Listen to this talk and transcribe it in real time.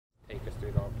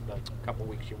the couple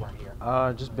weeks you weren't here?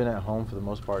 Just been at home for the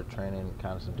most part, training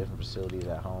kind of some different facilities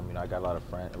at home. I got a lot of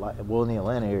friends. Well, in the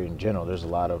Atlanta area in general, there's a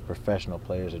lot of professional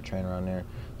players that train around there.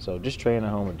 So just training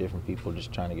at home with different people,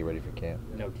 just trying to get ready for camp.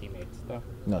 No teammates, though?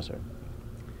 No, sir.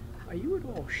 Are you at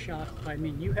all shocked? I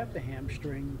mean, you have the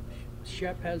hamstring.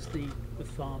 Shep has the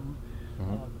thumb.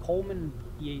 Coleman,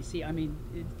 you see, I mean,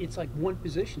 it's like one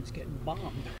position's getting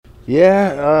bombed.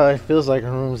 Yeah, it feels like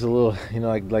our room's a little,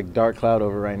 like dark cloud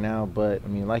over right now. But,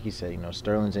 like you said,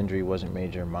 Sterling's injury wasn't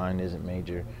major. Mine isn't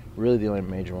major. Really, the only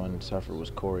major one to suffer was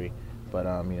Corey. But,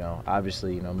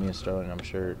 obviously, me and Sterling, I'm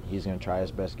sure he's going to try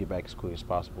his best to get back as quick as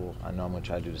possible. I know I'm going to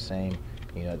try to do the same.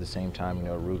 At the same time,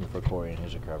 rooting for Corey and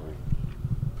his recovery.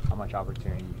 How much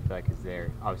opportunity do you feel like is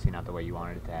there? Obviously not the way you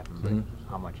wanted it to happen, but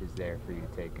how much is there for you to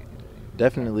take?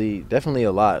 Definitely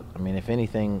a lot. If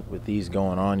anything, with these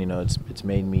going on, it's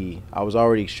made me. I was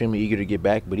already extremely eager to get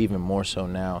back, but even more so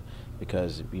now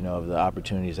because of the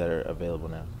opportunities that are available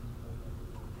now.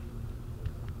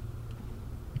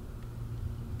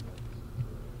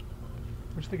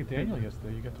 What did you think of Daniel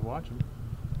yesterday? You got to watch him.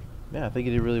 Yeah, I think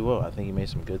he did really well. I think he made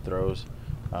some good throws.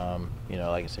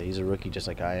 Like I said, he's a rookie just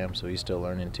like I am, so he's still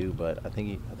learning too. But I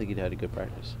think he had a good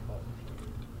practice.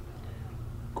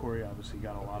 Corey obviously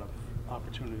got a lot of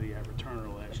opportunity at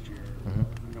returner last year.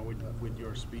 With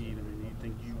your speed, do you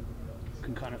think you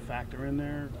can kind of factor in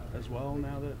there as well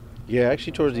now that? Yeah,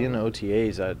 actually towards the end of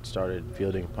OTAs, I started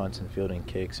fielding punts and fielding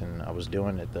kicks, and I was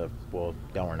doing it y'all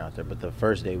weren't out there, but the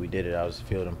first day we did it, I was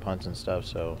fielding punts and stuff.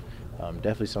 So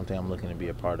definitely something I'm looking to be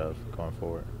a part of going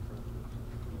forward.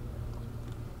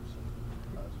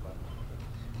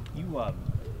 You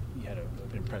had an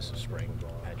impressive spring.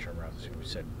 Pat Shermer obviously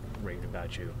said raved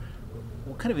about you.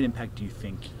 What kind of an impact do you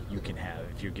think you can have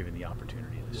if you're given the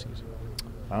opportunity this season?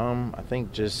 I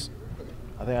think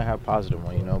I have a positive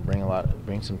one.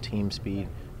 Bring some team speed,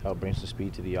 help bring some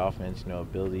speed to the offense.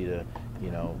 Ability to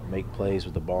make plays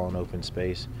with the ball in open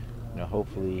space.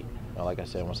 Hopefully, like I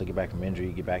said, once I get back from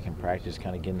injury, get back in practice,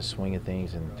 kind of get in the swing of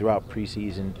things, and throughout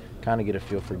preseason, kind of get a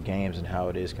feel for games and how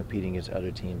it is competing against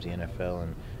other teams in the NFL,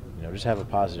 and just have a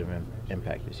positive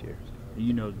impact this year.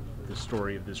 The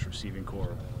story of this receiving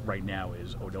core right now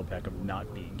is Odell Beckham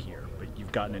not being here, but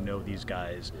you've gotten to know these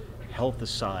guys. Health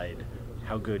aside,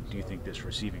 how good do you think this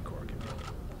receiving core can be?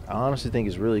 I honestly think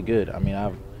it's really good.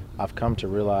 I've come to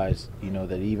realize,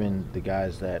 that even the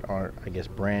guys that aren't, I guess,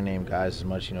 brand name guys as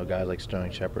much, guys like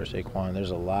Sterling Shepard, Saquon,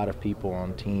 there's a lot of people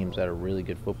on teams that are really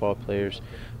good football players.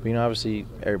 But, obviously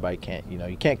everybody can't,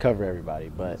 you can't cover everybody.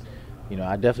 But,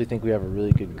 I definitely think we have a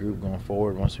really good group going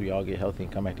forward. Once we all get healthy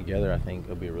and come back together, I think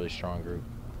it'll be a really strong group.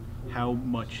 How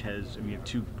much you have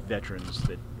two veterans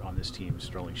that on this team,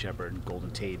 Sterling Shepard and Golden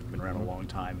Tate, have been around a long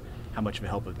time. How much of a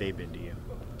help have they been to you?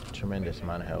 Tremendous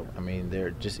amount of help.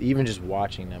 They're just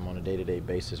watching them on a day-to-day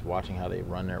basis, watching how they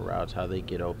run their routes, how they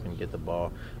get open, get the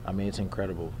ball. It's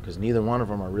incredible because neither one of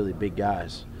them are really big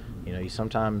guys. You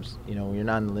sometimes, when you're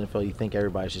not in the NFL, you think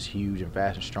everybody's just huge and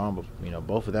fast and strong, but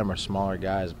both of them are smaller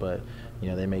guys, but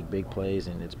they make big plays,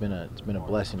 and it's been a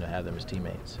blessing to have them as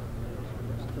teammates.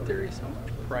 Darius, how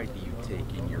much pride do you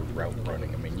take in your route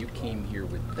running? You came here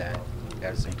with that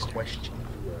as a question.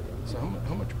 So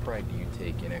how much pride do you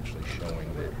take in actually showing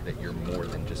that you're more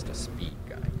than just a speed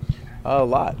guy? A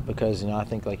lot, because I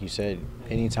think, like you said,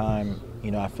 anytime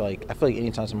I feel like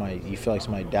anytime you feel like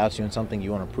somebody doubts you on something,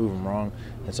 you want to prove them wrong.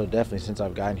 And so definitely since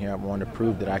I've gotten here, I've wanted to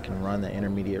prove that I can run the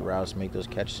intermediate routes, make those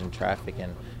catches in traffic,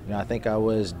 and I think I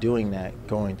was doing that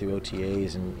going through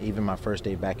OTAs and even my first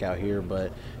day back out here.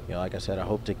 But like I said, I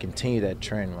hope to continue that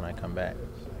trend when I come back.